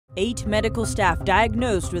8 medical staff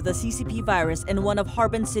diagnosed with the CCP virus in one of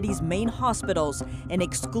Harbin City's main hospitals. An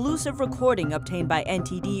exclusive recording obtained by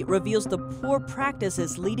NTD reveals the poor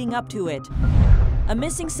practices leading up to it. A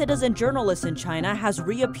missing citizen journalist in China has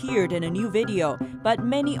reappeared in a new video, but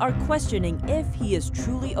many are questioning if he is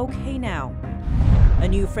truly okay now. A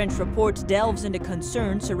new French report delves into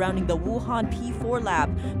concerns surrounding the Wuhan P4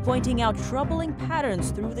 lab, pointing out troubling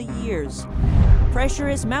patterns through the years. Pressure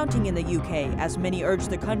is mounting in the UK as many urge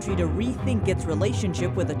the country to rethink its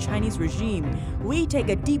relationship with the Chinese regime. We take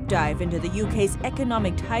a deep dive into the UK's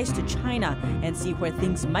economic ties to China and see where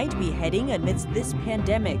things might be heading amidst this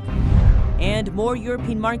pandemic. And more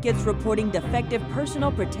European markets reporting defective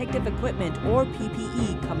personal protective equipment, or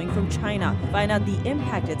PPE, coming from China. Find out the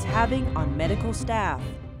impact it's having on medical staff.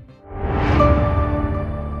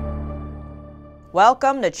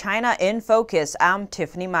 Welcome to China in Focus. I'm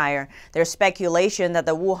Tiffany Meyer. There's speculation that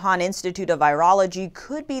the Wuhan Institute of Virology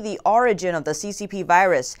could be the origin of the CCP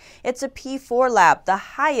virus. It's a P4 lab, the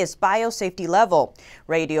highest biosafety level.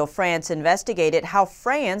 Radio France investigated how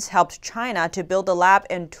France helped China to build the lab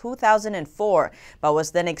in 2004, but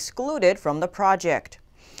was then excluded from the project.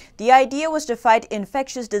 The idea was to fight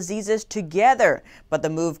infectious diseases together, but the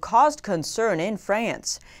move caused concern in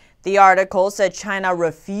France. The article said China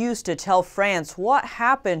refused to tell France what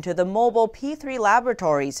happened to the mobile P3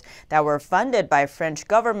 laboratories that were funded by French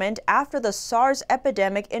government after the SARS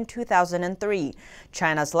epidemic in 2003.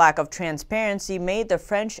 China's lack of transparency made the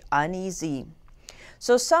French uneasy.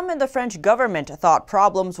 So some in the French government thought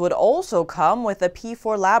problems would also come with the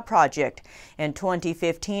P4 lab project. In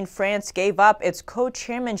 2015, France gave up its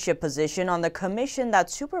co-chairmanship position on the commission that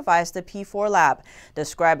supervised the P4 lab,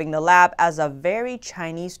 describing the lab as a very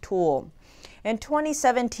Chinese tool. In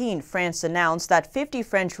 2017, France announced that 50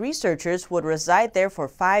 French researchers would reside there for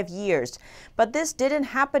 5 years. But this didn't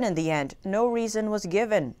happen in the end. No reason was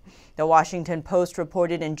given. The Washington Post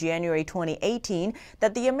reported in January 2018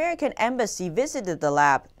 that the American embassy visited the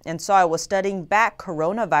lab and saw it was studying bat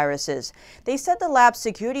coronaviruses. They said the lab's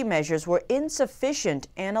security measures were insufficient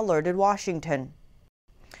and alerted Washington.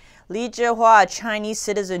 Li Zhihua, a Chinese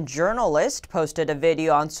citizen journalist, posted a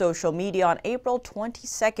video on social media on April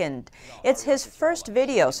 22nd. It's his first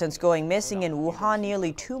video since going missing in Wuhan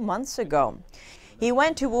nearly 2 months ago. He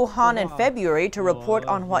went to Wuhan in February to report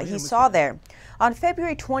on what he saw there. On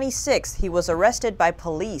February 26th, he was arrested by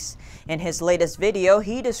police. In his latest video,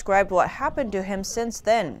 he described what happened to him since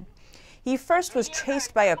then. He first was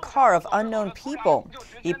chased by a car of unknown people.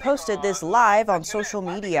 He posted this live on social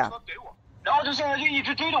media.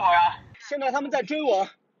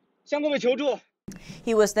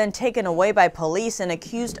 He was then taken away by police and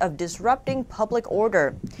accused of disrupting public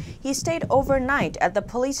order. He stayed overnight at the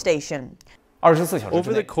police station.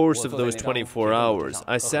 Over the course of those 24 hours,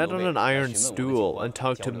 I sat on an iron stool and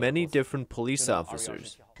talked to many different police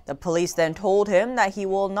officers. The police then told him that he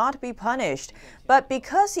will not be punished, but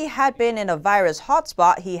because he had been in a virus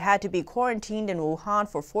hotspot, he had to be quarantined in Wuhan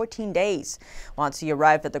for 14 days. Once he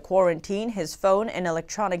arrived at the quarantine, his phone and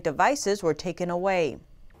electronic devices were taken away.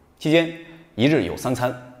 期间一日有3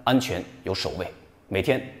餐，安全有守卫，每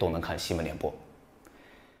天都能看新闻联播。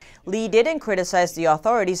 Li didn't criticize the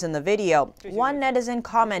authorities in the video. One netizen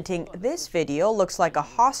commenting, "This video looks like a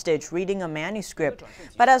hostage reading a manuscript,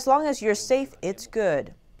 but as long as you're safe, it's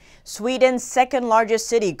good." Sweden's second largest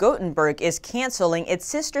city, Gothenburg, is canceling its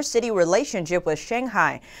sister city relationship with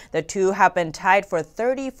Shanghai. The two have been tied for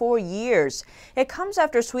 34 years. It comes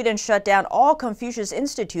after Sweden shut down all Confucius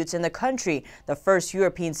institutes in the country, the first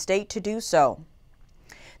European state to do so.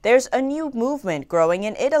 There's a new movement growing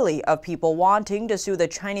in Italy of people wanting to sue the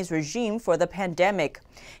Chinese regime for the pandemic.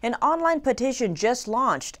 An online petition just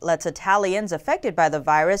launched lets Italians affected by the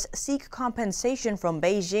virus seek compensation from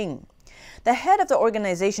Beijing. The head of the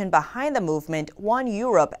organization behind the movement, One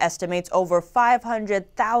Europe, estimates over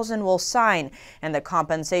 500,000 will sign, and the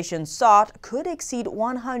compensation sought could exceed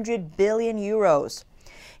 100 billion euros.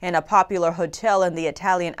 And a popular hotel in the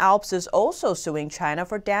Italian Alps is also suing China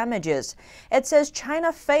for damages. It says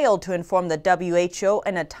China failed to inform the WHO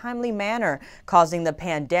in a timely manner, causing the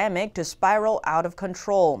pandemic to spiral out of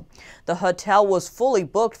control. The hotel was fully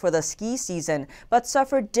booked for the ski season, but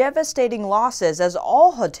suffered devastating losses as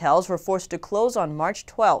all hotels were forced to close on March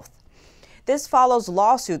 12th. This follows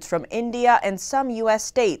lawsuits from India and some U.S.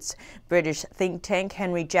 states. British think tank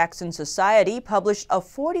Henry Jackson Society published a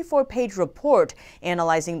 44-page report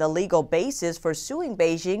analyzing the legal basis for suing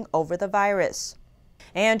Beijing over the virus.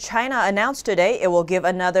 And China announced today it will give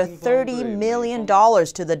another $30 million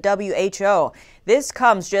to the WHO. This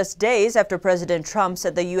comes just days after President Trump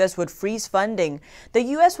said the U.S. would freeze funding. The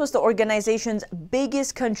U.S. was the organization's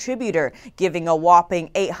biggest contributor, giving a whopping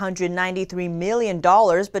 $893 million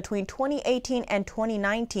between 2018 and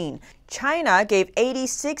 2019. China gave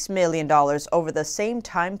 $86 million over the same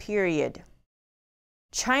time period.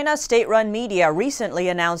 China's state-run media recently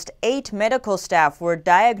announced 8 medical staff were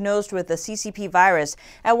diagnosed with the CCP virus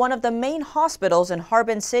at one of the main hospitals in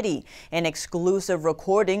Harbin City. An exclusive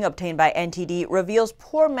recording obtained by NTD reveals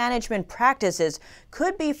poor management practices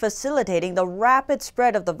could be facilitating the rapid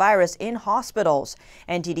spread of the virus in hospitals.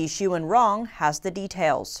 NTD's Xu Rong has the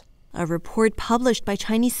details. A report published by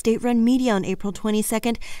Chinese state-run media on April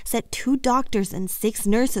 22nd said 2 doctors and 6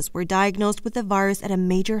 nurses were diagnosed with the virus at a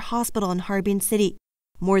major hospital in Harbin City.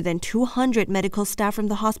 More than 200 medical staff from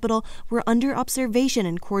the hospital were under observation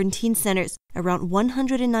in quarantine centers. Around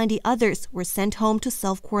 190 others were sent home to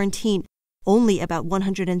self-quarantine. Only about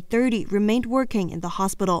 130 remained working in the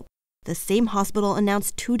hospital. The same hospital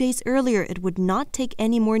announced 2 days earlier it would not take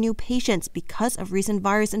any more new patients because of recent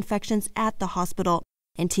virus infections at the hospital.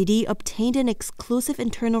 NTD obtained an exclusive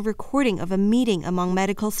internal recording of a meeting among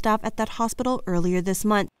medical staff at that hospital earlier this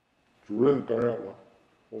month.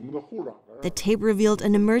 The tape revealed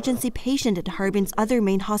an emergency patient at Harbin's other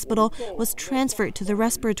main hospital was transferred to the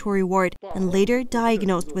respiratory ward and later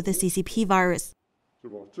diagnosed with the CCP virus.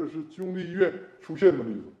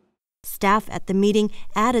 Staff at the meeting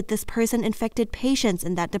added this person infected patients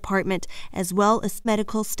in that department, as well as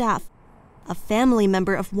medical staff. A family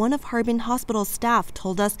member of one of Harbin Hospital's staff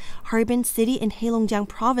told us Harbin City and Heilongjiang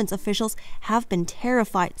Province officials have been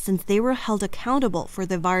terrified since they were held accountable for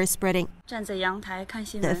the virus spreading.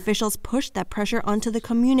 The officials pushed that pressure onto the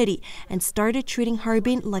community and started treating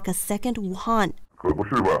Harbin like a second Wuhan.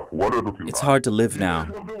 It's hard to live now.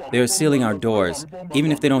 They are sealing our doors.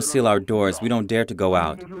 Even if they don't seal our doors, we don't dare to go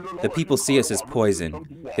out. The people see us as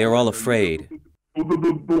poison. They are all afraid.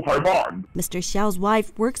 Mr. Xiao's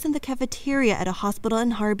wife works in the cafeteria at a hospital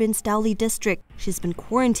in Harbin's Dali district. She's been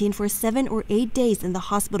quarantined for 7 or 8 days in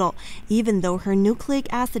the hospital, even though her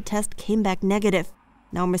nucleic acid test came back negative.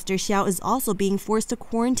 Now Mr. Xiao is also being forced to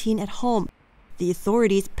quarantine at home. The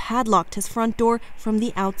authorities padlocked his front door from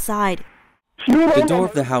the outside. The door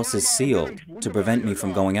of the house is sealed to prevent me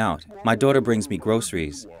from going out. My daughter brings me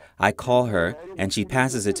groceries. I call her, and she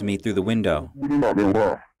passes it to me through the window.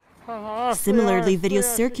 Similarly, videos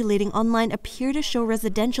circulating online appear to show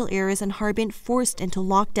residential areas in Harbin forced into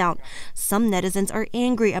lockdown. Some netizens are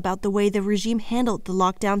angry about the way the regime handled the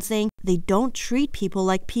lockdown, saying they don't treat people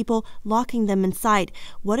like people, locking them inside.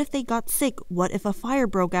 What if they got sick? What if a fire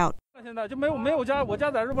broke out? Another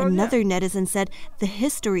netizen said the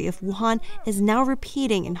history of Wuhan is now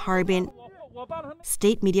repeating in Harbin.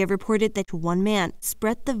 State media reported that one man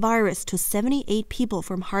spread the virus to 78 people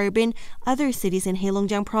from Harbin, other cities in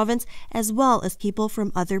Heilongjiang Province, as well as people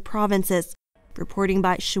from other provinces. Reporting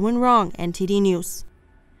by Xu Rong, NTD News.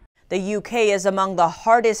 The UK is among the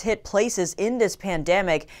hardest hit places in this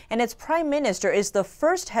pandemic, and its Prime Minister is the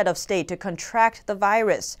first head of state to contract the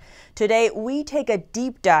virus. Today, we take a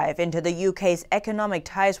deep dive into the UK's economic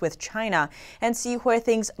ties with China and see where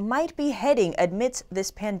things might be heading amidst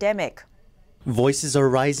this pandemic. Voices are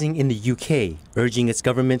rising in the UK, urging its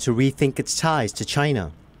government to rethink its ties to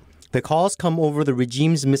China. The calls come over the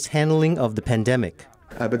regime's mishandling of the pandemic.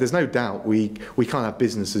 But there's no doubt we can't have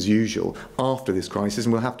business as usual after this crisis,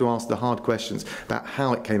 and we'll have to ask the hard questions about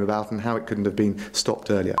how it came about and how it couldn't have been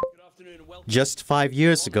stopped earlier. Just 5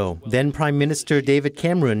 years ago, then Prime Minister David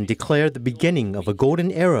Cameron declared the beginning of a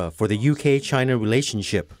golden era for the UK-China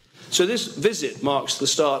relationship. So this visit marks the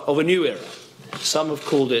start of a new era. Some have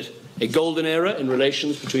called it a golden era in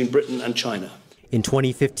relations between Britain and China. In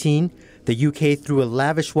 2015, the UK threw a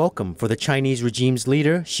lavish welcome for the Chinese regime's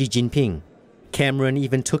leader, Xi Jinping. Cameron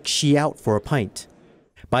even took Xi out for a pint.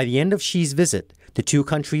 By the end of Xi's visit, the two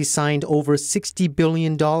countries signed over $60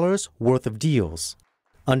 billion worth of deals.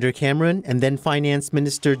 Under Cameron and then Finance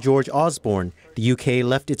Minister George Osborne, the UK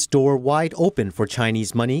left its door wide open for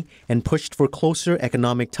Chinese money and pushed for closer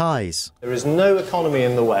economic ties. There is no economy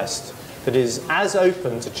in the West that is as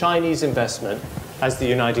open to Chinese investment as the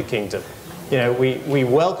United Kingdom. You know, we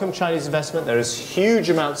welcome Chinese investment. There is huge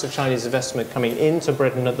amounts of Chinese investment coming into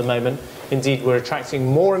Britain at the moment. Indeed, we're attracting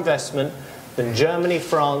more investment than Germany,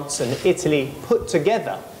 France and Italy put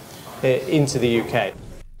together into the UK.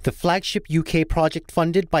 The flagship UK project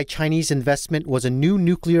funded by Chinese investment was a new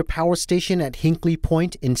nuclear power station at Hinkley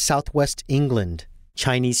Point in southwest England.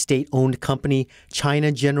 Chinese state-owned company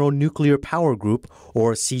China General Nuclear Power Group,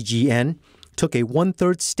 or CGN, took a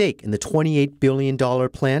one-third stake in the $28 billion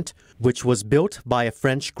plant, which was built by a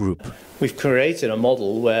French group. We've created a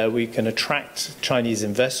model where we can attract Chinese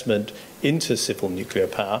investment into civil nuclear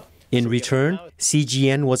power. In return,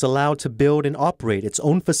 CGN was allowed to build and operate its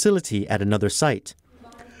own facility at another site.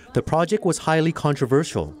 The project was highly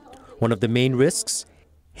controversial. One of the main risks,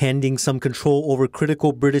 handing some control over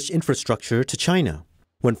critical British infrastructure to China.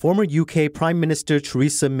 When former UK Prime Minister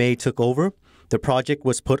Theresa May took over, the project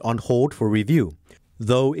was put on hold for review,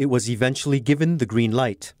 though it was eventually given the green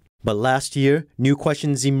light. But last year, new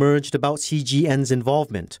questions emerged about CGN's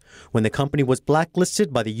involvement when the company was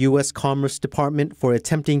blacklisted by the U.S. Commerce Department for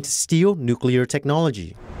attempting to steal nuclear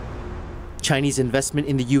technology. Chinese investment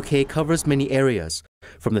in the UK covers many areas,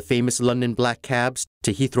 from the famous London black cabs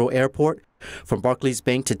to Heathrow Airport, from Barclays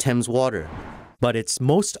Bank to Thames Water. But it's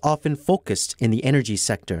most often focused in the energy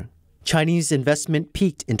sector. Chinese investment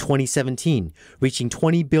peaked in 2017, reaching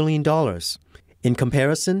 $20 billion. In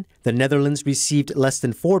comparison, the Netherlands received less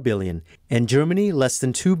than $4 billion, and Germany less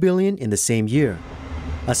than $2 billion in the same year.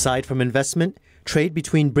 Aside from investment, trade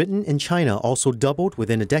between Britain and China also doubled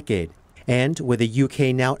within a decade. And with the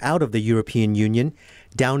UK now out of the European Union,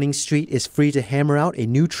 Downing Street is free to hammer out a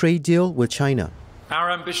new trade deal with China. Our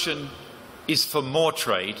ambition is for more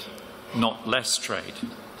trade, not less trade.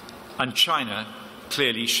 And China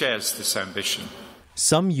clearly shares this ambition.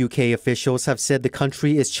 Some UK officials have said the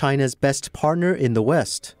country is China's best partner in the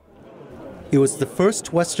West. It was the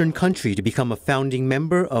first Western country to become a founding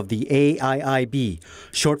member of the AIIB,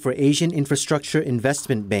 short for Asian Infrastructure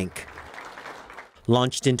Investment Bank.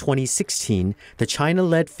 Launched in 2016, the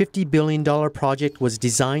China-led $50 billion project was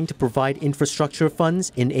designed to provide infrastructure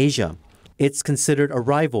funds in Asia. It's considered a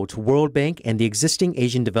rival to World Bank and the existing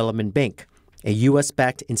Asian Development Bank, a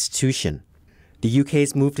U.S.-backed institution. The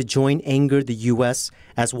UK's move to join angered the U.S.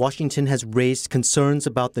 as Washington has raised concerns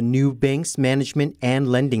about the new bank's management and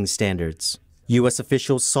lending standards. U.S.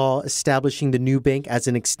 officials saw establishing the new bank as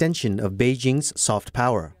an extension of Beijing's soft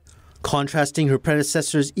power. Contrasting her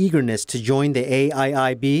predecessor's eagerness to join the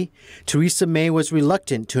AIIB, Theresa May was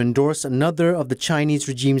reluctant to endorse another of the Chinese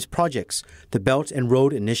regime's projects, the Belt and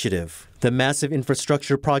Road Initiative. The massive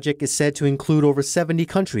infrastructure project is said to include over 70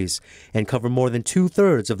 countries and cover more than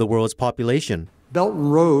two-thirds of the world's population. Belt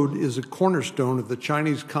and Road is a cornerstone of the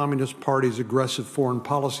Chinese Communist Party's aggressive foreign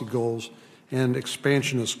policy goals and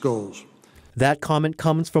expansionist goals. That comment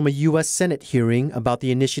comes from a U.S. Senate hearing about the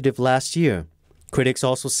initiative last year. Critics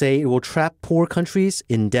also say it will trap poor countries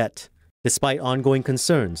in debt. Despite ongoing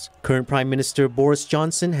concerns, current Prime Minister Boris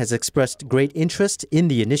Johnson has expressed great interest in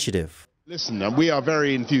the initiative. Listen, we are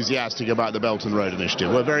very enthusiastic about the Belt and Road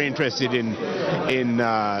Initiative. We're very interested in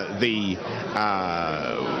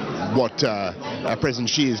what President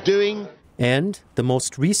Xi is doing. And the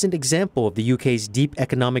most recent example of the UK's deep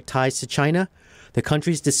economic ties to China, the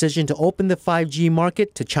country's decision to open the 5G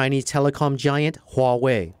market to Chinese telecom giant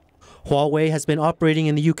Huawei. Huawei has been operating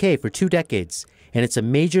in the UK for 2 decades, and it's a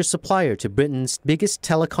major supplier to Britain's biggest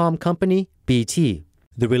telecom company, BT.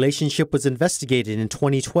 The relationship was investigated in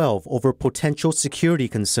 2012 over potential security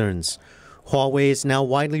concerns. Huawei is now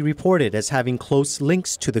widely reported as having close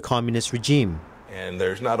links to the communist regime. And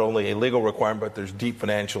there's not only a legal requirement, but there's deep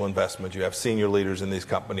financial investment. You have senior leaders in these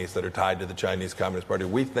companies that are tied to the Chinese Communist Party.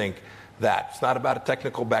 We think that it's not about a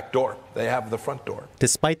technical back door. They have the front door.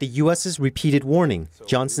 Despite the U.S.'s repeated warning,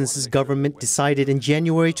 Johnson's government decided in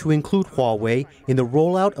January to include Huawei in the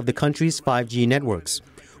rollout of the country's 5G networks,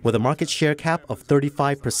 with a market share cap of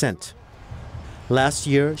 35%. Last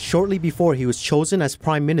year, shortly before he was chosen as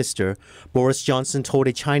Prime Minister, Boris Johnson told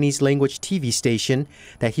a Chinese-language TV station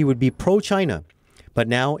that he would be pro-China. But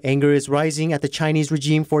now, anger is rising at the Chinese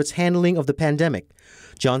regime for its handling of the pandemic.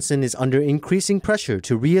 Johnson is under increasing pressure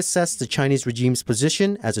to reassess the Chinese regime's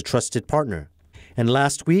position as a trusted partner. And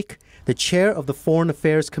last week, the chair of the Foreign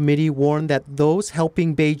Affairs Committee warned that those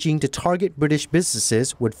helping Beijing to target British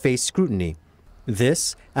businesses would face scrutiny.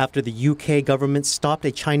 This after the UK government stopped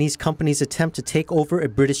a Chinese company's attempt to take over a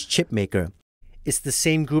British chip maker. It's the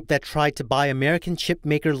same group that tried to buy American chip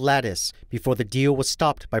maker Lattice before the deal was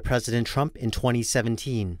stopped by President Trump in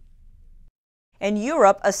 2017. In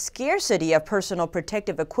Europe, a scarcity of personal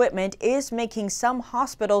protective equipment is making some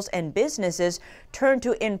hospitals and businesses turn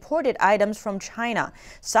to imported items from China,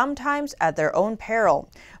 sometimes at their own peril.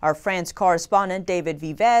 Our France correspondent David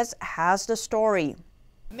Vives has the story.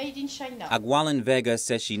 Made in China. Agualin Vega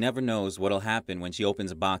says she never knows what'll happen when she opens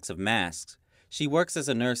a box of masks. She works as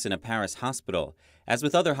a nurse in a Paris hospital. As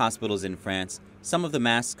with other hospitals in France, some of the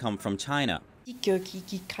masks come from China.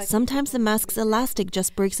 Sometimes the mask's elastic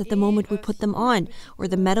just breaks at the moment we put them on, or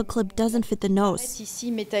the metal clip doesn't fit the nose.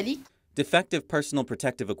 Defective personal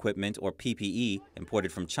protective equipment, or PPE,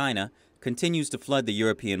 imported from China, continues to flood the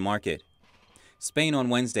European market. Spain on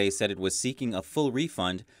Wednesday said it was seeking a full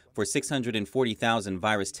refund for 640,000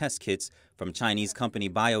 virus test kits from Chinese company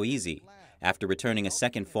BioEasy after returning a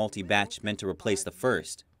second faulty batch meant to replace the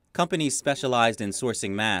first. Companies specialized in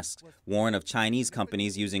sourcing masks warn of Chinese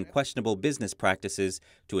companies using questionable business practices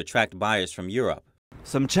to attract buyers from Europe.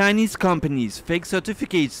 Some Chinese companies fake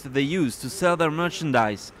certificates that they use to sell their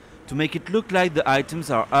merchandise to make it look like the items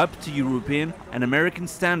are up to European and American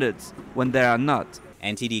standards when they are not.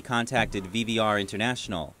 NTD contacted VVR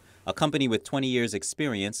International, a company with 20 years'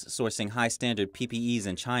 experience sourcing high-standard PPEs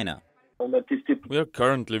in China. We are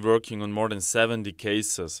currently working on more than 70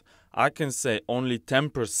 cases. I can say only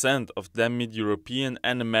 10% of them meet European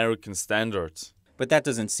and American standards. But that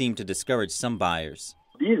doesn't seem to discourage some buyers.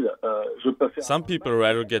 Some people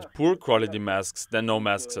rather get poor quality masks than no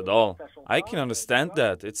masks at all. I can understand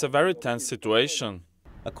that. It's a very tense situation.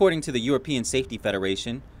 According to the European Safety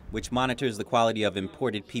Federation, which monitors the quality of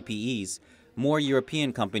imported PPEs, more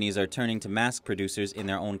European companies are turning to mask producers in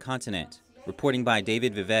their own continent. Reporting by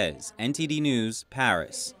David Vivez, NTD News,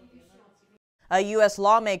 Paris. A U.S.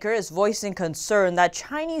 lawmaker is voicing concern that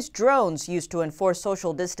Chinese drones used to enforce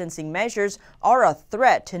social distancing measures are a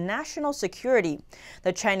threat to national security.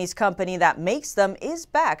 The Chinese company that makes them is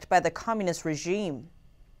backed by the communist regime.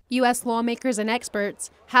 U.S. lawmakers and experts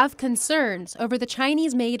have concerns over the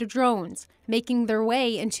Chinese-made drones making their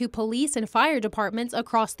way into police and fire departments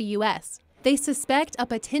across the U.S. They suspect a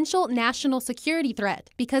potential national security threat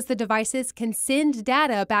because the devices can send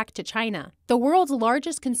data back to China. The world's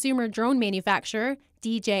largest consumer drone manufacturer,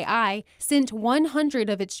 DJI, sent 100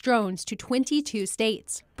 of its drones to 22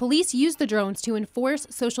 states. Police use the drones to enforce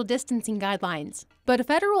social distancing guidelines, but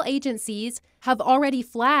federal agencies have already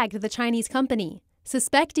flagged the Chinese company,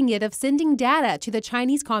 suspecting it of sending data to the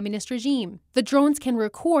Chinese communist regime. The drones can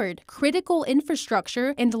record critical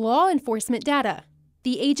infrastructure and law enforcement data.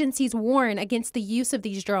 The agencies warn against the use of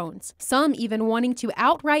these drones, some even wanting to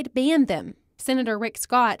outright ban them. Senator Rick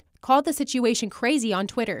Scott called the situation crazy on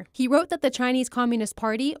Twitter. He wrote that the Chinese Communist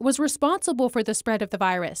Party was responsible for the spread of the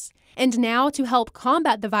virus. And now, to help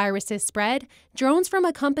combat the virus's spread, drones from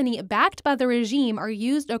a company backed by the regime are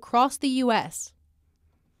used across the U.S.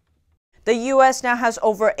 The U.S. now has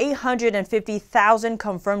over 850,000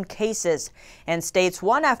 confirmed cases, and states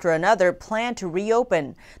one after another plan to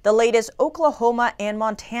reopen, the latest Oklahoma and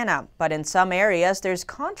Montana. But in some areas, there's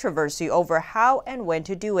controversy over how and when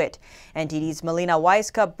to do it. NTD's Melina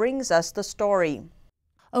Weiskup brings us the story.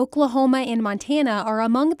 Oklahoma and Montana are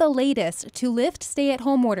among the latest to lift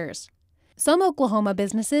stay-at-home orders. Some Oklahoma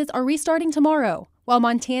businesses are restarting tomorrow, while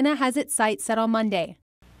Montana has its sights set on Monday.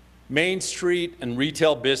 Main Street and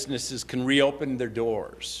retail businesses can reopen their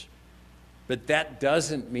doors, but that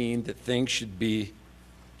doesn't mean that things should be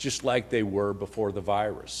just like they were before the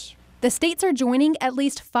virus. The states are joining at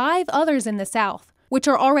least 5 others in the South, which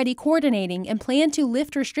are already coordinating and plan to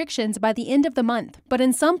lift restrictions by the end of the month. But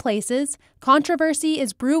in some places, controversy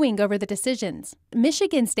is brewing over the decisions.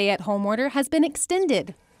 Michigan's stay-at-home order has been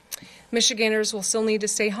extended. Michiganders will still need to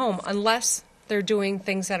stay home unless they're doing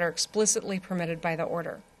things that are explicitly permitted by the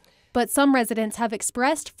order. But some residents have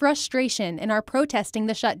expressed frustration and are protesting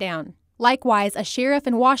the shutdown. Likewise, a sheriff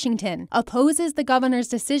in Washington opposes the governor's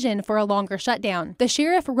decision for a longer shutdown. The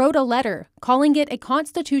sheriff wrote a letter calling it a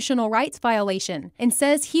constitutional rights violation and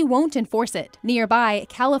says he won't enforce it. Nearby,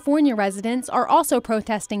 California residents are also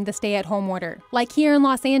protesting the stay-at-home order. Like here in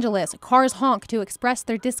Los Angeles, cars honk to express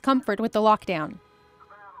their discomfort with the lockdown.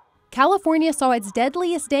 California saw its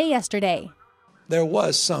deadliest day yesterday. There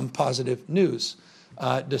was some positive news.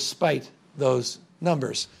 Despite those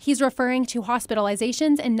numbers. He's referring to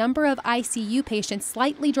hospitalizations and number of ICU patients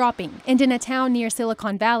slightly dropping. And in a town near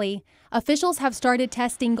Silicon Valley, officials have started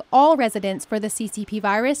testing all residents for the CCP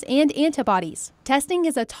virus and antibodies. Testing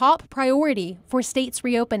is a top priority for states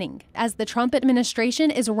reopening, as the Trump administration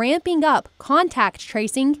is ramping up contact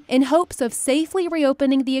tracing in hopes of safely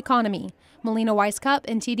reopening the economy. Melina Weiskup,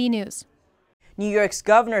 NTD News. New York's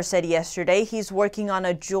governor said yesterday he's working on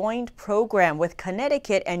a joint program with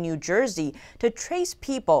Connecticut and New Jersey to trace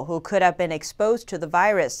people who could have been exposed to the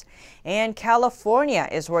virus. And California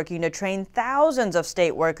is working to train thousands of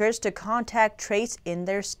state workers to contact trace in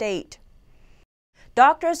their state.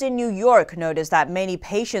 Doctors in New York noticed that many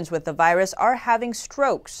patients with the virus are having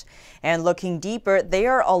strokes. And looking deeper, they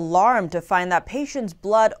are alarmed to find that patients'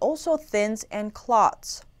 blood also thins and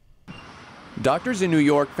clots. Doctors in New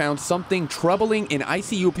York found something troubling in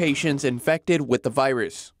ICU patients infected with the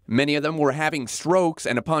virus. Many of them were having strokes,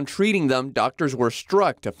 and upon treating them, doctors were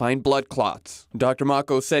struck to find blood clots. Dr.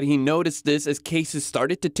 Mako said he noticed this as cases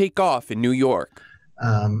started to take off in New York.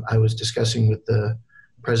 I was discussing with the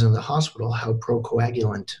president of the hospital how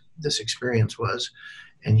procoagulant this experience was,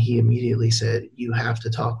 and he immediately said, "You have to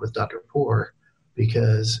talk with Dr. Poor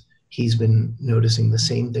because he's been noticing the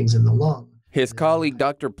same things in the lung." His colleague,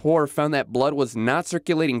 Dr. Poor, found that blood was not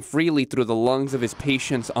circulating freely through the lungs of his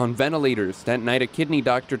patients on ventilators. That night, a kidney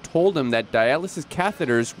doctor told him that dialysis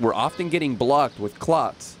catheters were often getting blocked with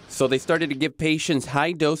clots. So they started to give patients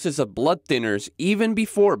high doses of blood thinners even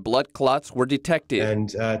before blood clots were detected. And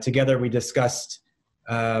together we discussed,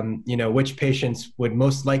 which patients would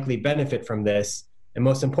most likely benefit from this. And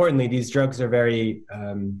most importantly, these drugs are very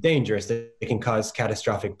dangerous. They can cause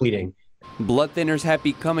catastrophic bleeding. Blood thinners have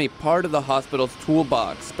become a part of the hospital's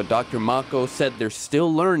toolbox, but Dr. Mako said they're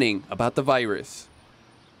still learning about the virus.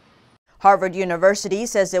 Harvard University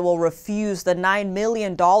says it will refuse the $9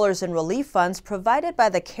 million in relief funds provided by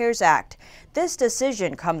the CARES Act. This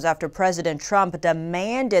decision comes after President Trump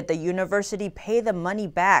demanded the university pay the money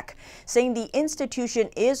back, saying the institution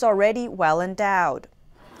is already well endowed.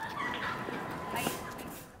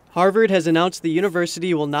 Harvard has announced the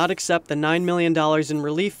university will not accept the $9 million in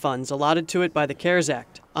relief funds allotted to it by the CARES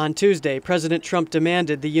Act. On Tuesday, President Trump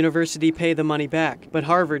demanded the university pay the money back, but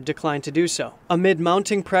Harvard declined to do so. Amid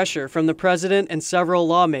mounting pressure from the president and several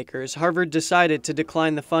lawmakers, Harvard decided to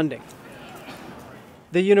decline the funding.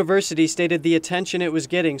 The university stated the attention it was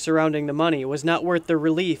getting surrounding the money was not worth the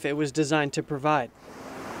relief it was designed to provide.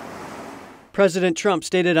 President Trump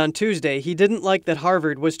stated on Tuesday he didn't like that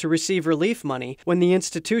Harvard was to receive relief money when the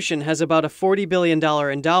institution has about a $40 billion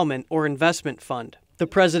endowment or investment fund. The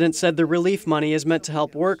president said the relief money is meant to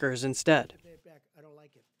help workers instead.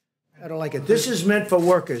 I don't like it. This is meant for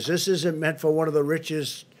workers. This isn't meant for one of the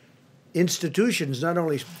richest institutions, not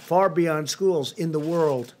only far beyond schools, in the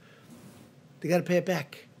world. They got to pay it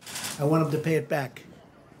back. I want them to pay it back.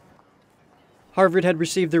 Harvard had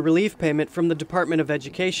received the relief payment from the Department of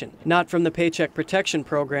Education, not from the Paycheck Protection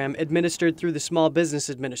Program administered through the Small Business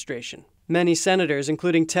Administration. Many senators,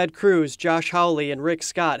 including Ted Cruz, Josh Hawley, and Rick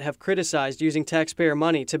Scott, have criticized using taxpayer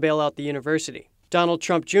money to bail out the university. Donald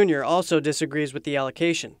Trump Jr. also disagrees with the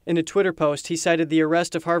allocation. In a Twitter post, he cited the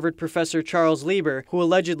arrest of Harvard professor Charles Lieber, who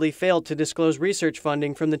allegedly failed to disclose research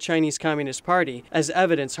funding from the Chinese Communist Party, as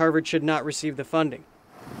evidence Harvard should not receive the funding.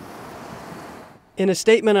 In a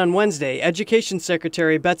statement on Wednesday, Education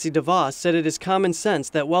Secretary Betsy DeVos said it is common sense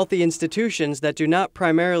that wealthy institutions that do not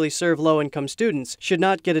primarily serve low-income students should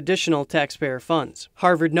not get additional taxpayer funds.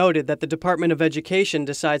 Harvard noted that the Department of Education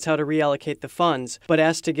decides how to reallocate the funds, but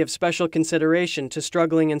asked to give special consideration to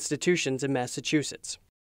struggling institutions in Massachusetts.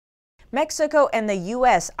 Mexico and the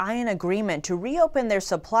U.S. eye an agreement to reopen their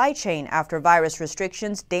supply chain after virus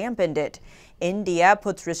restrictions dampened it. India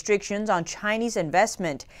puts restrictions on Chinese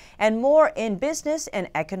investment, and more in business and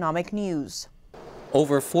economic news.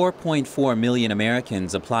 Over 4.4 million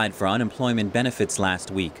Americans applied for unemployment benefits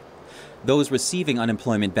last week. Those receiving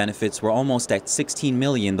unemployment benefits were almost at 16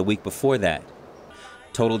 million the week before that.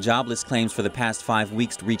 Total jobless claims for the past 5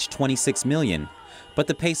 weeks reached 26 million, but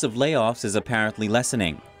the pace of layoffs is apparently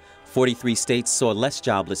lessening. 43 states saw less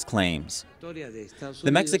jobless claims. The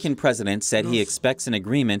Mexican president said he expects an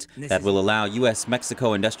agreement that will allow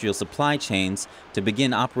U.S.-Mexico industrial supply chains to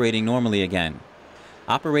begin operating normally again.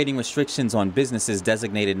 Operating restrictions on businesses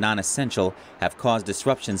designated non-essential have caused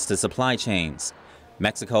disruptions to supply chains.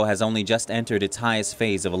 Mexico has only just entered its highest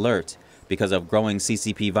phase of alert because of growing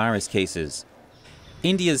CCP virus cases.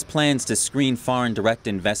 India's plans to screen foreign direct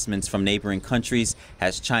investments from neighboring countries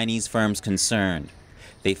has Chinese firms concerned.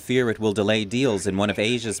 They fear it will delay deals in one of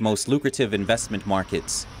Asia's most lucrative investment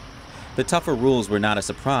markets. The tougher rules were not a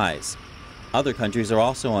surprise. Other countries are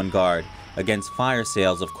also on guard against fire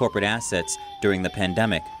sales of corporate assets during the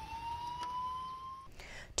pandemic.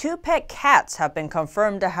 2 pet cats have been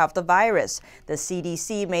confirmed to have the virus. The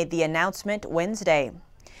CDC made the announcement Wednesday.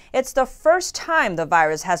 It's the first time the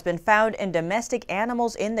virus has been found in domestic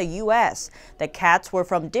animals in the U.S. The cats were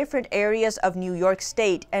from different areas of New York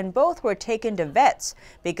State, and both were taken to vets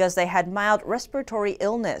because they had mild respiratory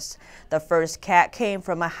illness. The first cat came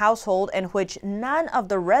from a household in which none of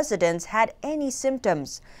the residents had any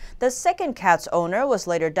symptoms. The second cat's owner was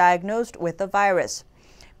later diagnosed with the virus.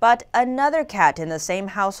 But another cat in the same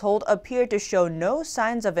household appeared to show no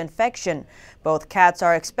signs of infection. Both cats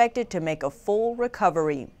are expected to make a full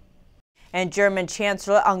recovery. And German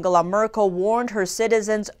Chancellor Angela Merkel warned her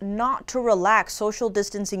citizens not to relax social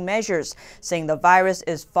distancing measures, saying the virus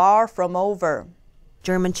is far from over.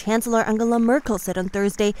 German Chancellor Angela Merkel said on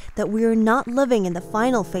Thursday that we are not living in the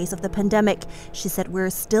final phase of the pandemic. She said we're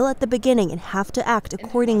still at the beginning and have to act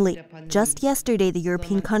accordingly. Just yesterday, the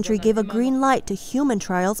European country gave a green light to human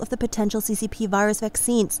trials of the potential CCP virus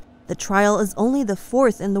vaccines. The trial is only the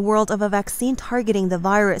fourth in the world of a vaccine targeting the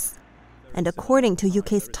virus. And according to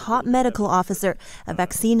UK's top medical officer, a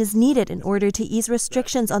vaccine is needed in order to ease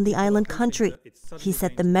restrictions on the island country. He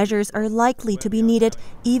said the measures are likely to be needed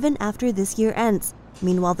even after this year ends.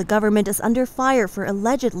 Meanwhile, the government is under fire for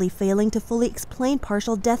allegedly failing to fully explain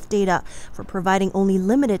partial death data, for providing only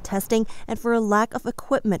limited testing, and for a lack of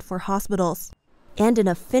equipment for hospitals. And in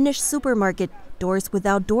a Finnish supermarket, doors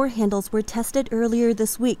without door handles were tested earlier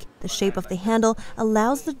this week. The shape of the handle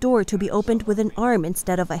allows the door to be opened with an arm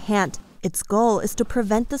instead of a hand. Its goal is to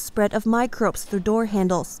prevent the spread of microbes through door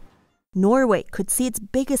handles. Norway could see its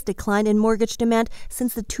biggest decline in mortgage demand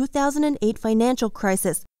since the 2008 financial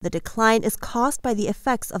crisis. The decline is caused by the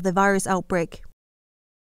effects of the virus outbreak.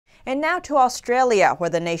 And now to Australia, where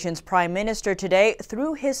the nation's Prime Minister today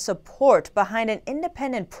threw his support behind an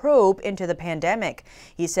independent probe into the pandemic.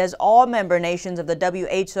 He says all member nations of the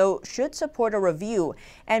WHO should support a review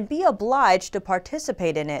and be obliged to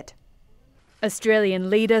participate in it.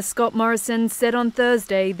 Australian leader Scott Morrison said on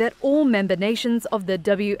Thursday that all member nations of the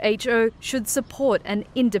WHO should support an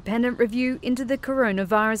independent review into the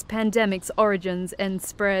coronavirus pandemic's origins and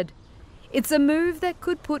spread. It's a move that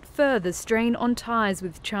could put further strain on ties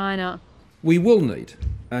with China. We will need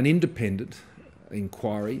an independent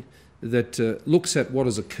inquiry that looks at what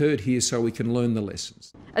has occurred here so we can learn the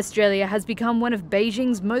lessons. Australia has become one of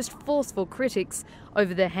Beijing's most forceful critics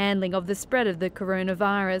over the handling of the spread of the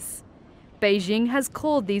coronavirus. Beijing has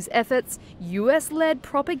called these efforts US-led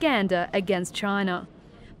propaganda against China.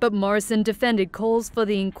 But Morrison defended calls for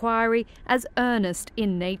the inquiry as earnest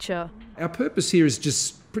in nature. Our purpose here is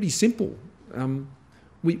just pretty simple.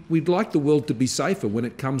 We'd like the world to be safer when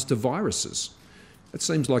it comes to viruses. It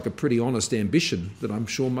seems like a pretty honest ambition that I'm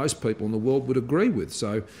sure most people in the world would agree with.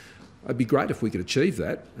 So it'd be great if we could achieve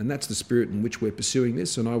that, and that's the spirit in which we're pursuing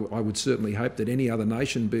this, and I would certainly hope that any other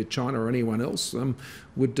nation, be it China or anyone else,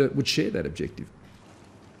 would share that objective.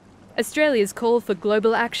 Australia's call for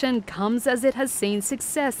global action comes as it has seen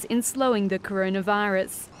success in slowing the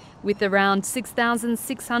coronavirus, with around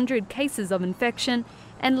 6,600 cases of infection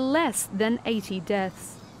and less than 80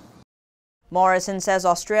 deaths. Morrison says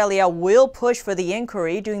Australia will push for the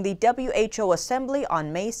inquiry during the WHO Assembly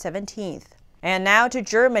on May 17th. And now to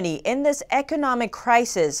Germany. In this economic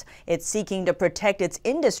crisis, it's seeking to protect its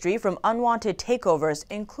industry from unwanted takeovers,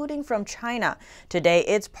 including from China. Today,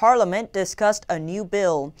 its parliament discussed a new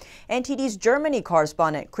bill. NTD's Germany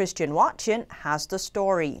correspondent Christian Watchen has the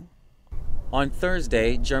story. On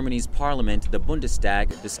Thursday, Germany's parliament, the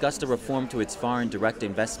Bundestag, discussed a reform to its foreign direct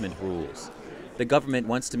investment rules. The government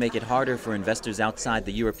wants to make it harder for investors outside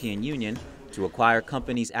the European Union to acquire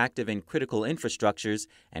companies active in critical infrastructures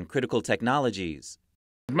and critical technologies.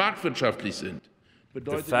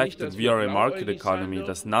 The fact that we are a market economy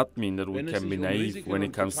does not mean that we can be naive when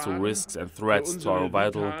it comes to risks and threats to our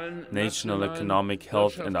vital national economic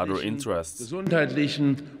health and other interests.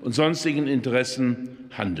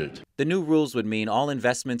 The new rules would mean all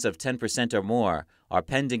investments of 10% or more are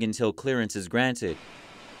pending until clearance is granted,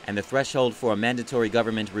 and the threshold for a mandatory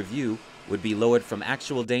government review would be lowered from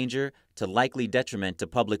actual danger to likely detriment to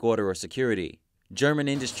public order or security. German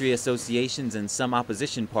industry associations and some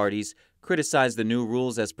opposition parties criticize the new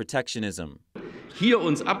rules as protectionism.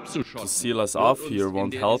 To seal us off here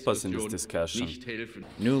won't help us in this discussion.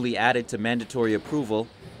 Newly added to mandatory approval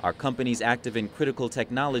are companies active in critical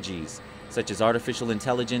technologies, such as artificial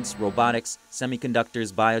intelligence, robotics,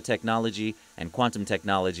 semiconductors, biotechnology, and quantum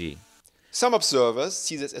technology. Some observers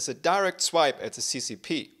see this as a direct swipe at the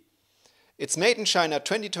CCP. Its Made in China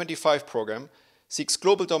 2025 program seeks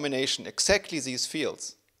global domination in exactly these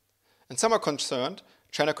fields. And some are concerned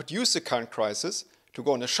China could use the current crisis to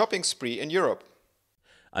go on a shopping spree in Europe.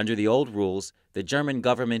 Under the old rules, the German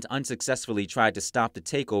government unsuccessfully tried to stop the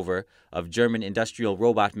takeover of German industrial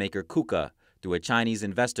robot maker KUKA through a Chinese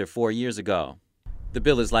investor 4 years ago. The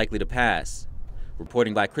bill is likely to pass.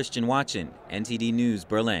 Reporting by Christian Watchen, NTD News,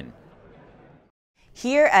 Berlin.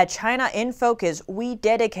 Here at China in Focus, we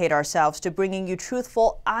dedicate ourselves to bringing you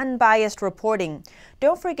truthful, unbiased reporting.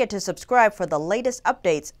 Don't forget to subscribe for the latest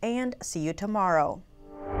updates, and see you tomorrow.